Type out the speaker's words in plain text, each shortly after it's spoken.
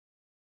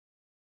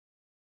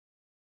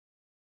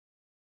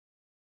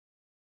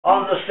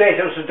On the state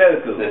of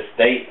Sudoku. The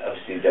state of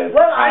Sudoku.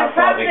 Well, I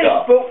found this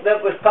book that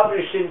was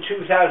published in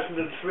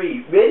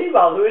 2003 really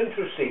rather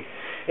interesting.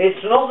 It's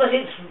not that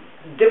it's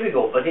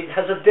difficult, but it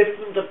has a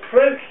different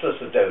approach to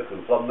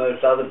Sudoku from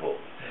most other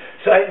books.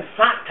 So, in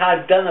fact,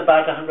 I've done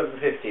about 150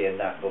 in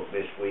that book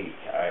this week.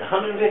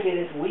 150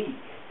 this week?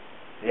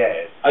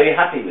 Yes. Are you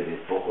happy with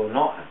this book or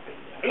not happy?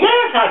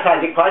 Yes, I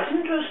find it quite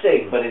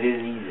interesting. But it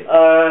is easy.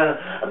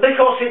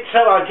 Because it's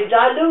so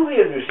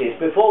antediluvian, you see. It's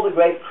before the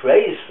great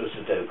craze for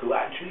Sudoku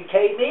actually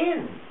came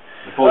in.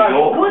 Before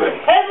your good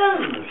craze.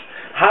 Heavens!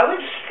 How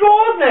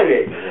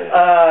extraordinary!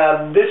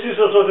 Yeah. This is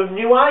a sort of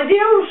new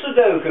idea of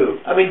Sudoku.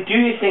 I mean, do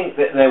you think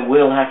that there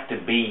will have to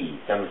be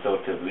some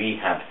sort of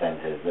rehab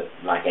centres, that,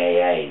 like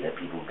AA, that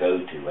people go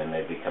to when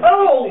they become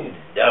Oh, addicted?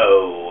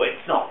 no,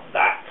 it's not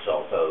that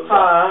sort of...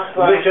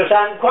 Right. Because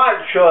I'm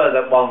quite sure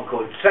that one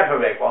could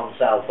separate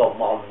oneself from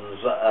one's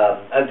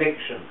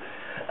addiction.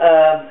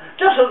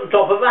 Just on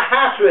top of a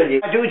hat, really.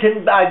 It's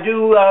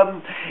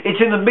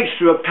in a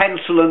mixture of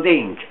pencil and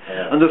ink.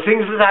 Yeah. And the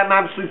things that I'm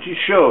absolutely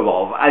sure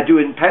of, I do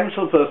in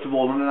pencil first of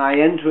all, and then I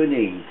enter in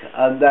ink,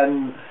 and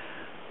then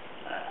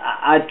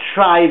I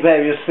try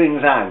various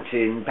things out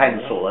in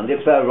pencil, and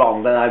if they're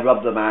wrong, then I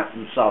rub them out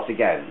and start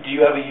again. Do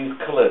you ever use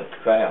coloured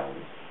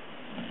crayons?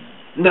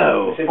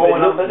 No. Simply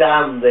look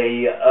down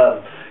the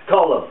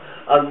column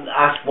and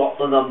ask what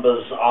the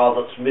numbers are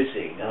that's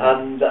missing,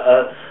 and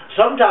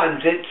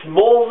sometimes it's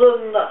more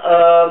than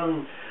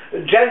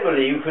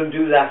generally you can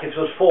do that if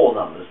there's 4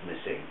 numbers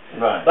missing.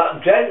 Right.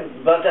 But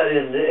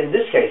in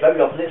this case,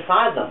 very often it's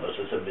 5 numbers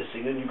that are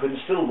missing, and you can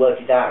still work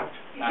it out.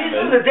 It's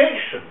an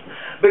addiction,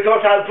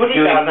 because I put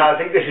it down now.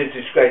 I think this is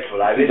disgraceful.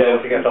 I really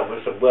want to get on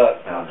with some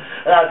work now,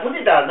 and I put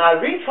it down and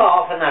I read for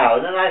half an hour,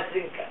 and then I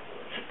think,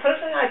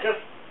 supposing I just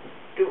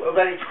do a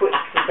very quick.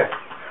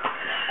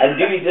 And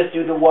do you just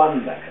do the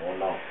one then, or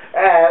not?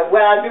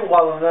 Well, I do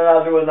one and then I'll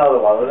do another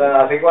one, and then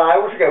I think, well, I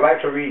want to go back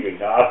to reading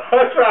now.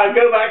 So I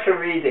go back to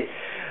reading.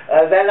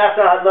 Then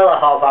after another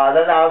half hour,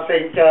 then I'll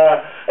think,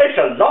 it's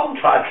a long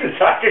time since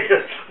I did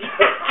this.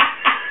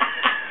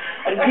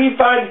 And do you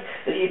find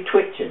that you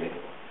twitch a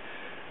little?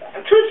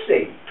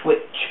 Twisting?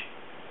 Twitch.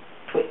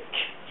 Twitch?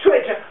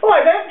 Oh,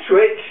 I don't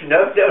twitch.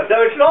 No,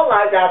 it's not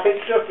like that.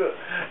 It's just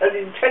an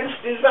intense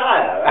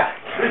desire,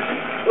 actually.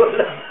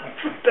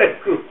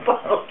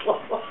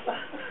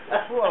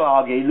 Well,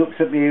 Argy looks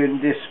at me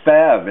in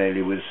despair,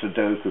 really, with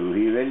Sudoku.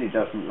 He really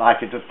doesn't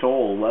like it at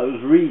all.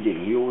 Whereas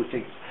reading, he always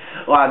thinks,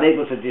 well, I'm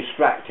able to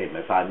distract him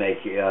if I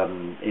make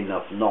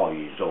enough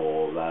noise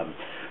or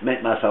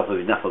make myself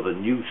enough of a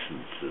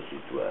nuisance, as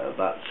it were.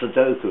 But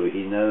Sudoku,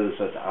 he knows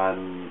that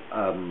I'm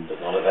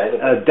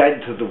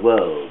dead to the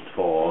world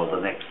for the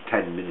next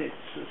 10 minutes,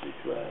 as it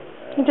were.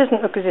 He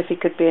doesn't look as if he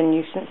could be a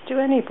nuisance to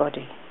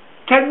anybody.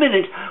 10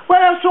 minutes? Well,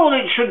 that's all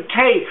it should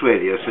take,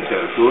 really, a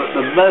Sudoku, at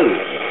the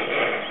most.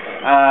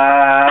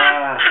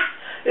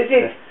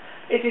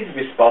 It is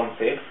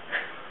responsive.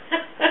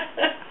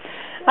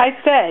 I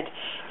said,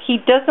 he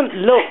doesn't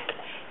look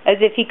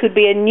as if he could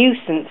be a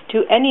nuisance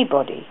to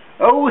anybody.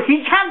 Oh,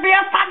 he can be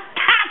a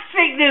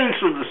fantastic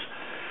nuisance.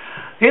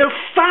 He'll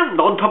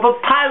stand on top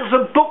of piles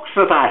of books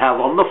that I have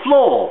on the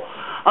floor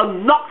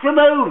and knock them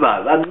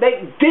over and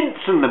make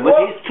dints in them with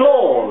his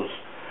claws.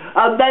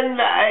 And then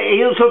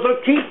he'll sort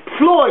of keep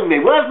clawing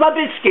me. Where's my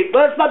biscuit?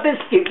 Where's my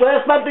biscuit?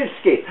 Where's my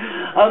biscuit?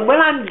 And when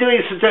I'm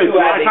doing Sudoku,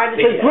 I find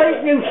it a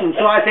great nuisance,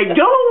 so I say,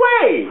 go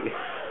away!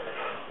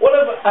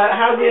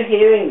 How's your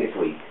hearing this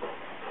week?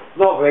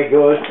 Not very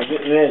good.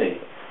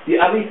 Really?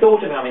 Have you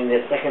thought of having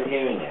the second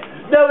hearing then?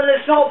 No, well,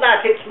 it's not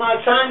that. It's my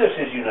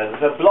sinuses, you know.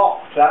 They're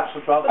blocked. That's the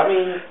trouble. I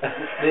mean,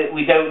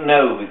 we don't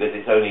know, because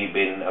it's only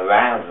been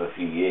around for a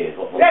few years.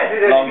 Yes,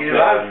 it has been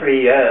around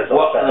 3 years.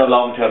 What the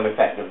long-term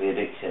effect of the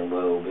addiction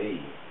will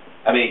be?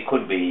 I mean, it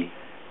could be...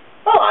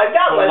 Oh, I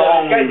doubt whether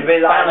it's going to be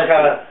like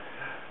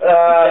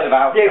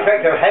the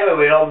effect of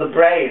heroin on the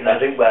brain,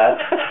 as it were.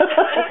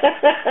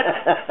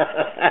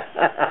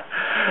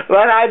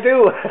 Well, I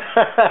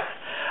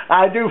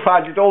do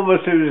find it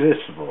almost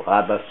irresistible,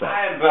 I must say.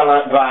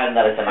 Brian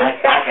Nellist,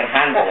 I can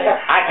handle it.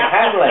 I can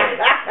handle it.